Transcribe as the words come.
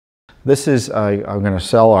This is, I'm going to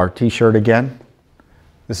sell our t-shirt again.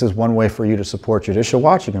 This is one way for you to support Judicial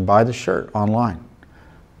Watch. You can buy the shirt online.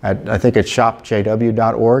 I think it's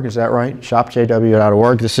shopjw.org, is that right?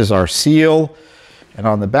 Shopjw.org. This is our seal. And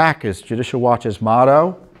on the back is Judicial Watch's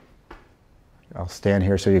motto. I'll stand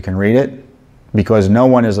here so you can read it. Because no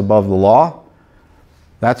one is above the law.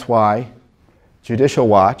 That's why Judicial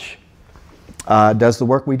Watch does the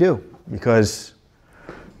work we do. Because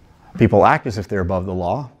people act as if they're above the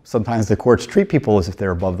law. Sometimes the courts treat people as if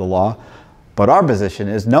they're above the law. But our position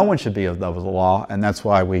is no one should be above the law, and that's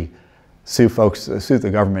why we sue the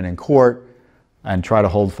government in court and try to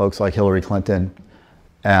hold folks like Hillary Clinton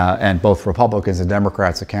and both Republicans and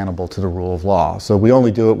Democrats accountable to the rule of law. So we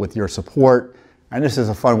only do it with your support, and this is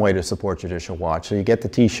a fun way to support Judicial Watch. So you get the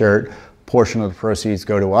t-shirt, portion of the proceeds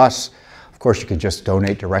go to us. Of course, you could just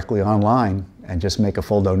donate directly online and just make a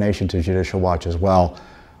full donation to Judicial Watch as well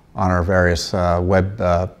on our various web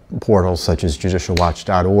portals such as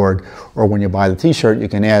judicialwatch.org, or when you buy the t-shirt you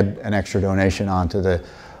can add an extra donation onto the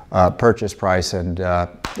purchase price and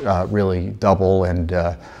really double and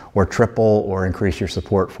or triple or increase your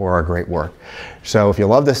support for our great work. So if you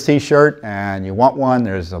love this t-shirt and you want one,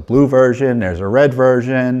 there's a blue version, there's a red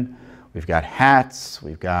version, we've got hats,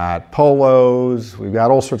 we've got polos, we've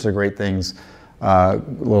got all sorts of great things,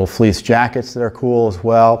 little fleece jackets that are cool as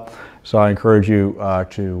well. So I encourage you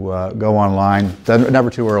to go online. It's never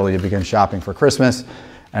too early to begin shopping for Christmas,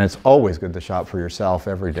 and it's always good to shop for yourself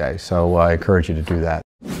every day. So I encourage you to do that.